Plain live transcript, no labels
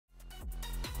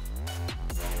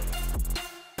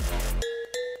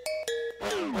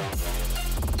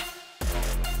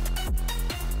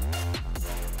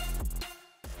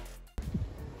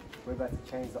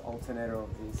change the alternator of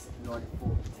this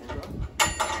 94 Integra.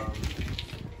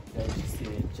 They're just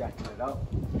here jacking it up,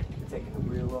 taking the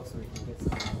wheel off so we can get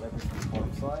some leverage from the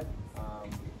bottom side.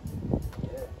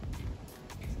 Yeah,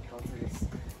 let's come to this.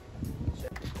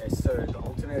 Okay, so the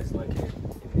alternator is located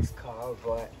in this car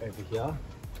right over here.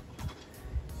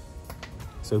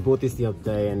 So we bought this the other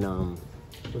day and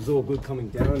it was all good coming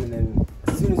down, and then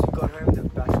as soon as we got home the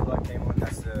battery light came on.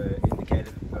 That's the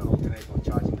indicator that the alternator is not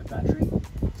charging the battery. And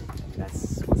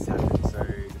that's what's happening. So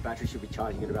the battery should be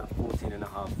charging at about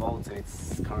 14.5 volts and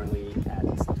it's currently at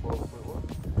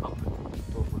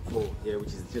 12.4, yeah,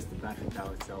 which is just the battery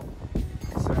power itself.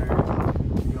 So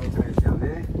the alternator is down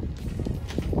there.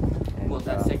 And, bought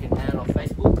that second hand on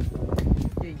Facebook.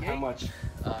 How much?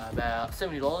 About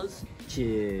 $70.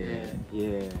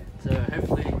 Yeah. So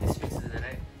hopefully this fixes it,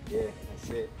 eh? Yeah, that's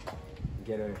it.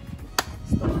 Ghetto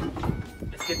started.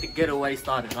 Let's get the getaway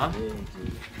started, huh? Yeah,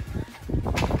 dude.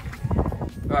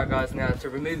 Alright guys, now to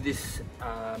remove this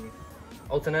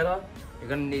alternator, you're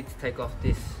going to need to take off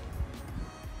this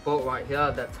bolt right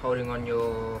here that's holding on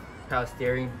your power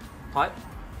steering pipe.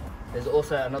 There's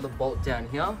also another bolt down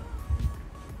here,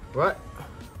 right?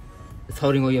 It's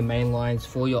holding all your main lines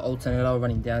for your alternator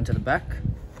running down to the back,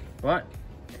 right?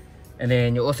 And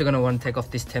then you're also going to want to take off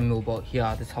this 10mm bolt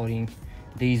here that's holding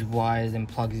these wires and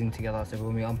plugs in together. So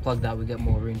when we unplug that, we get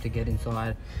more room to get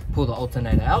inside, pull the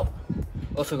alternator out.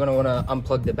 Also going to want to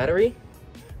unplug the battery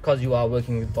because you are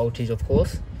working with voltage, of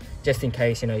course, just in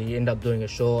case, you know, you end up doing a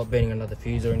short, burning another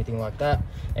fuse or anything like that.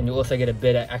 And you also get a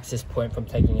better access point from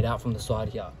taking it out from the side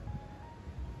here.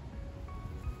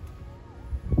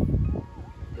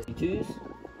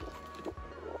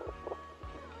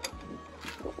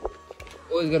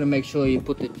 Always got to make sure you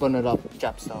put the bonnet up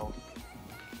Jap style.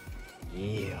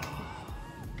 Yeah.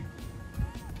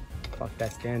 Fuck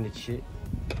that standard shit.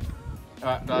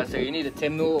 Alright guys, so you need a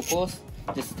 10mm, of course,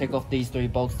 just to take off these 3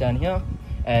 bolts down here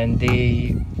and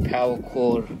the power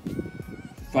cord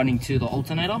running to the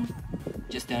alternator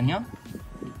just down here.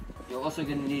 You're also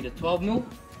going to need a 12mm.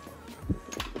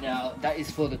 Now that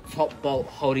is for the top bolt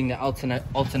holding the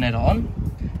alternator on.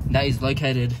 That is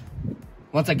located,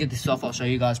 once I get this off I'll show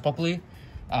you guys properly.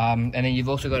 And then you've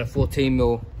also got a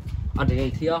 14mm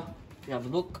underneath here, if you have a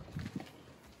look.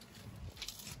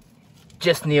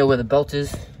 Just near where the belt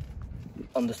is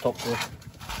on this top cord.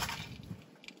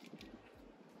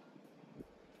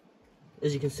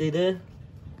 As you can see there,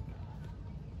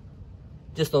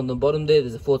 just on the bottom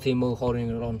there's a 14mm holding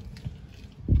it on.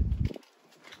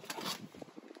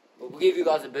 We'll give you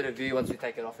guys a better view once we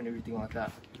take it off and everything like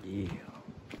that. Yeah.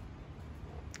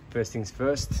 First things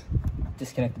first.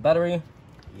 Disconnect the battery.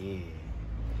 Yeah.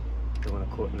 Don't want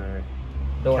to caught no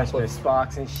Catch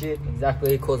sparks and shit.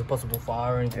 Exactly, cause a possible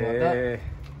fire or anything like that.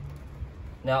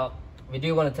 Now, we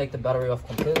do want to take the battery off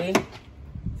completely.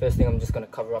 First thing, I'm just going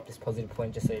to cover up this positive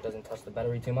point just so it doesn't touch the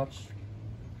battery too much.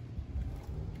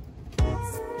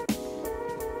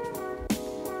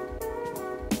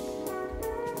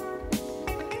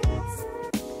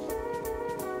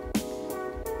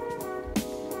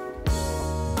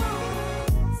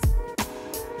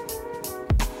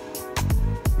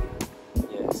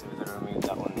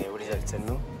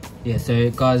 Yeah, so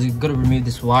guys, you've got to remove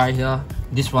this wire here.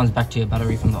 This runs back to your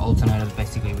battery from the alternator to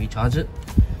basically recharge it.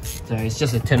 So it's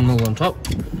just a 10mm on top.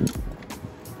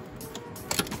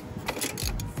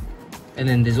 And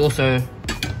then there's also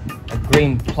a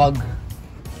green plug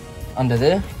under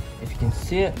there, if you can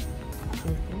see it.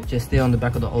 Just there on the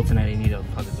back of the alternator, you need a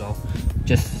plug as well.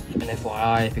 Just an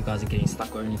FYI, if you guys are getting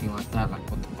stuck or anything like that, like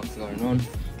what the fuck's going on.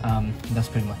 That's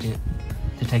pretty much it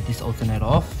to take this alternator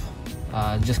off.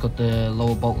 Just got the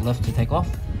lower bolt left to take off,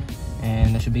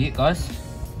 and that should be it, guys.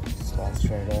 Slide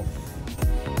straight off.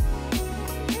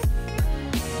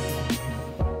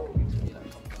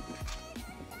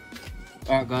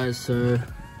 Alright guys, so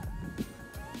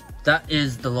that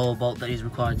is the lower bolt that is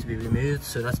required to be removed.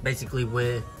 So that's basically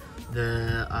where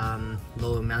the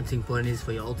lower mounting point is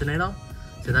for your alternator.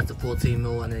 So that's a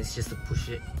 14mm, and then it's just to push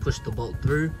the bolt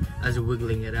through as you're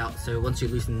wiggling it out. So once you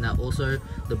loosen that also,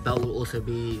 the belt will also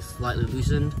be slightly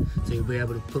loosened. So you'll be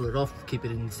able to pull it off, keep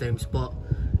it in the same spot,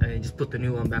 and then just put the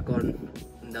new one back on.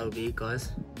 And that'll be it,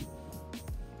 guys.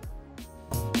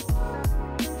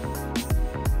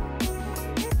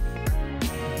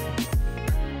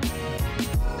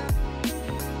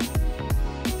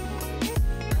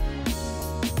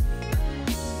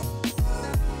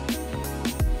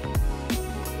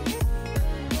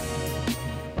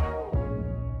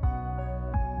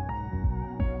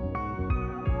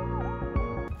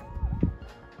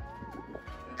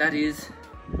 That is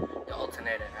the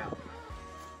alternator out.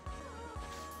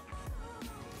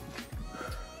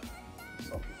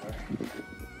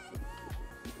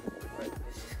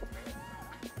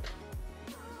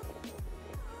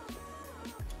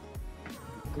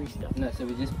 greasy enough. No, so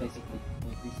we just basically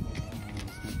make this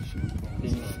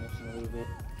clean it a little bit.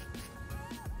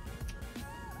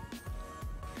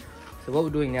 So what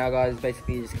we're doing now, guys, is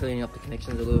basically just cleaning up the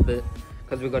connections a little bit.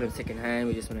 Because we got them second hand,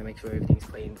 we just want to make sure everything's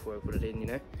clean before we put it in, you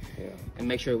know? Yeah. And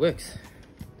make sure it works.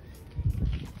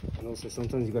 And also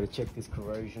sometimes you got to check this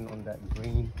corrosion on that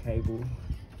green cable.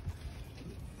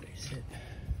 That's it.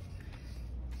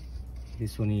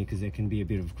 This one here, because there can be a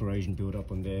bit of corrosion build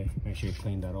up on there. Make sure you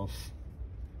clean that off.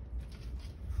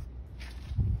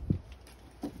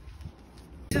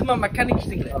 This is my mechanic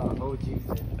singlet. Oh,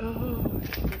 Jesus. Oh.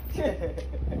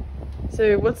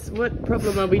 So what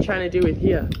problem are we trying to do with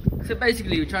here? So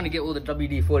basically, we're trying to get all the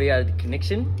WD-40 out of the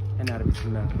connection. And out of his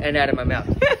mouth. And out of my mouth.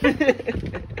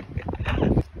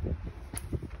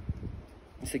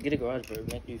 So get a garage, bro.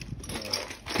 Make do.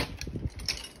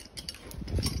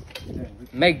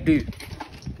 Make do.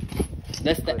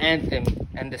 That's the anthem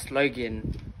and the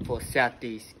slogan for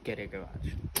Southeast Get a Garage.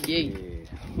 Yeah.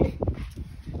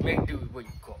 Make do with what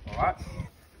you got, alright?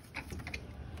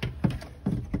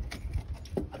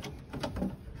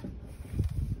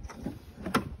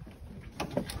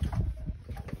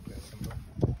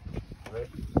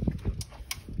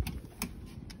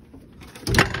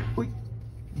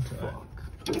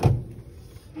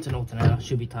 It's an alternator,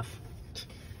 should be tough.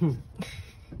 Can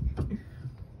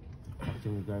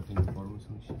we go from the bottom or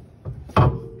some shit?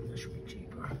 That should be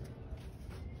cheaper.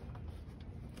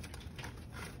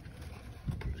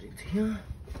 Put it into here.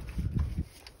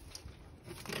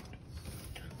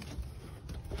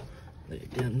 Lay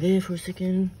it down there for a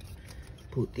second.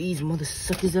 Pull these mother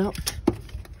suckers out.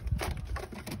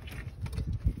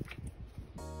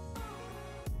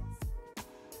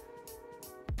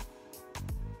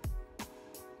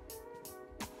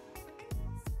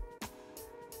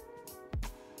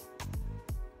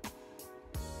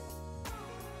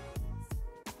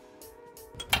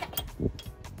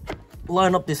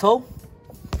 Line up this hole.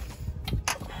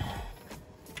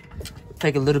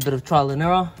 Take a little bit of trial and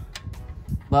error,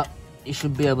 but you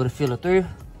should be able to feel it through.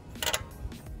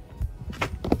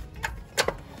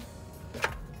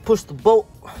 Push the bolt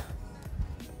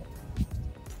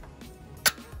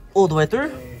all the way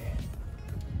through,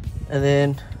 and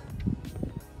then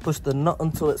push the nut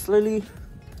onto it slowly.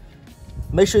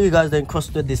 Make sure you guys don't cross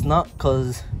thread this nut,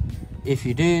 because if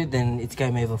you do, then it's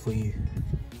game over for you.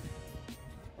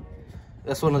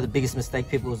 That's one of the biggest mistakes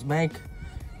people make.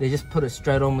 They just put it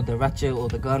straight on with the ratchet or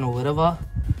the gun or whatever,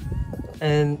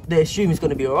 and they assume it's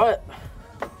going to be alright,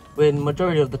 when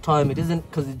majority of the time it isn't,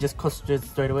 because it just cross threads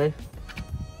straight away.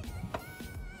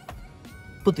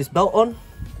 Put this belt on.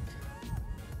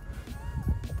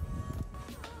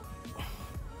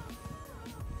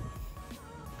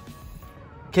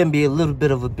 Can be a little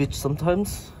bit of a bitch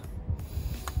sometimes.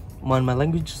 Mind my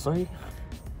language, sorry.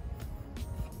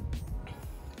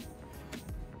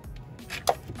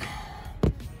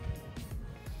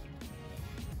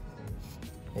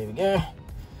 There we go.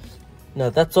 Now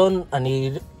that's on, I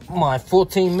need my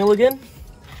 14 mil again.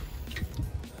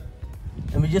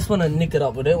 And we just want to nick it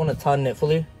up, we don't want to tighten it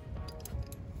fully.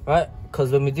 Right?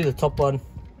 Because when we do the top one,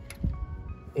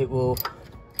 it will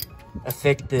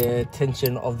affect the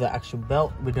tension of the actual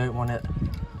belt. We don't want it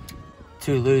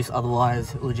too loose,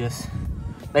 otherwise it will just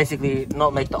basically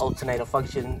not make the alternator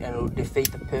function, and it will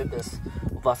defeat the purpose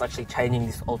of us actually changing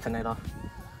this alternator.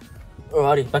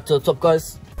 Alrighty, back to the top,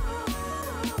 guys.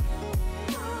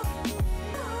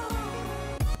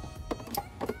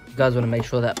 You guys want to make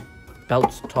sure that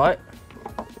belt's tight,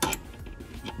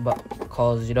 but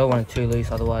because you don't want it too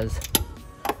loose, otherwise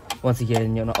once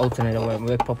again your alternator won't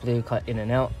work properly, cut in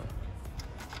and out.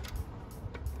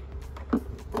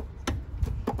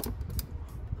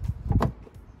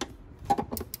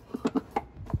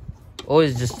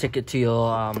 Always just check it to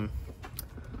your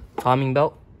timing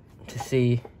belt to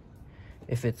see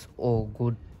if it's all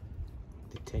good.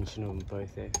 The tension on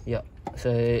both there. Yeah,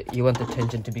 so you want the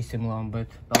tension to be similar on both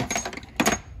belts.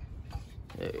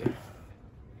 There.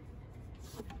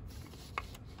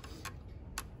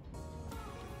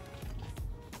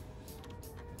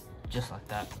 Just like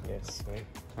that. Yes, right.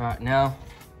 Alright, now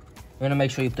we're gonna make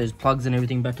sure you put those plugs and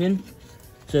everything back in.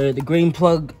 So the green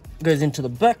plug goes into the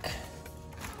back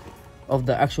of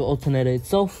the actual alternator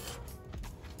itself.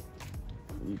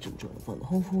 I'm trying to find the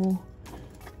hole for.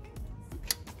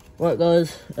 Right,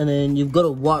 guys, and then you've got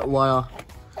a white wire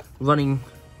running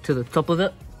to the top of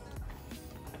it.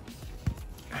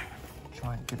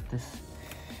 Try and get this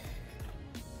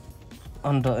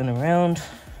under and around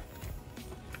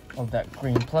of that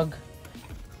green plug.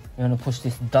 You're going to push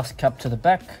this dust cap to the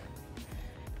back.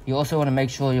 You also want to make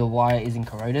sure your wire isn't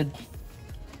corroded,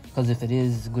 because if it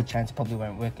is, there's a good chance it probably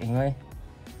won't work anyway.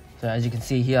 So as you can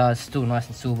see here, it's still nice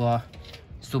and silver.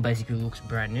 Still basically looks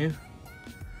brand new.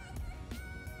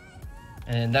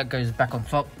 And that goes back on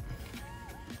top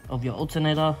of your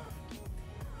alternator.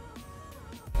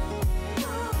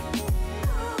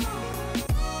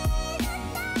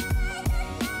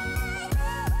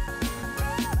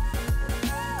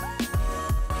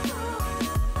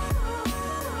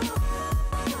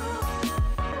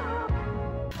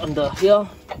 Under here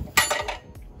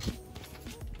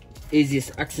is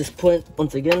this access point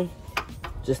once again,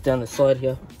 just down the side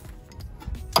here.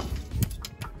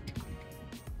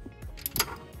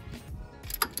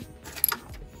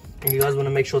 And you guys want to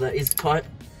make sure that is tight,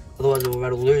 otherwise it will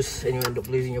rattle loose and you end up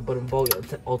losing your bottom bolt.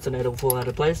 Your alternator will fall out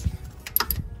of place.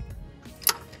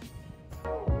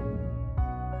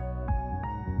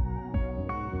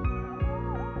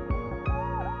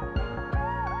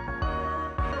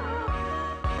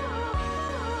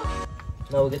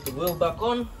 Now we'll get the wheel back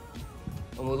on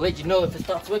and we'll let you know if it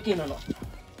starts working or not.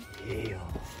 Yeah.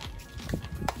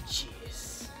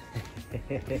 Cheers.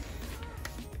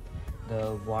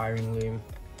 The wiring loom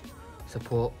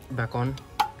support back on.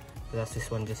 That's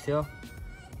this one just here.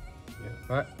 Yeah.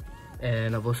 Right.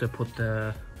 And I've also put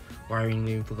the wiring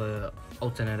loom for the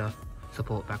alternator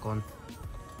support back on.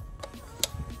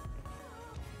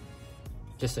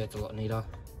 Just so it's a lot neater.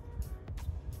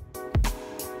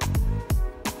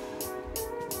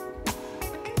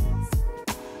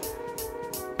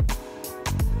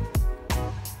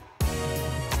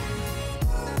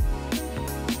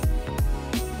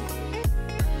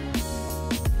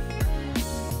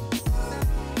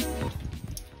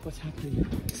 What's happening?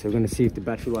 So we're going to see if the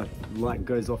battery light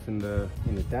goes off in the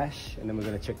dash, and then we're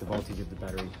going to check the voltage of the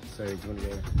battery. So do you want to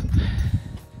go?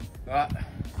 Right,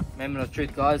 moment of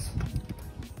truth, guys.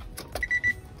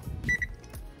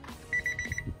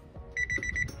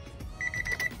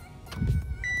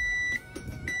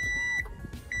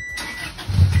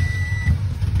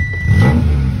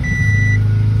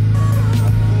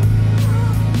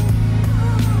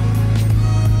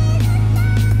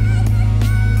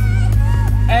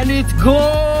 And it's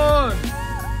gone!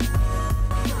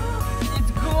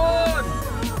 It's gone!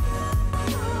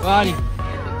 Righty.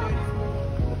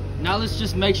 Now let's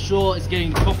just make sure it's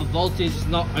getting proper voltage, it's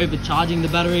not overcharging the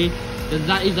battery, because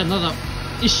that is another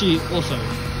issue also.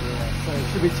 Yeah, so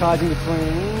it should be charging between...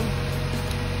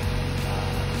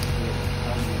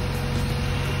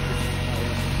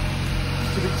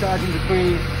 should be charging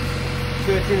between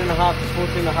 13.5 to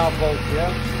 14.5 volts,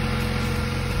 yeah?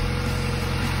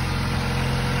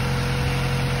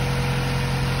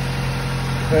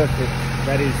 Perfect.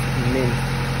 That is mint.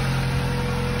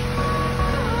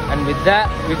 And with that,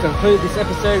 we conclude this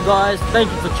episode, guys.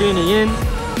 Thank you for tuning in,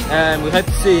 and we hope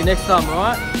to see you next time,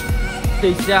 alright?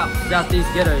 Peace out, Southeast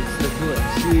Ghettos. Let's do it.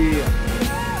 See ya.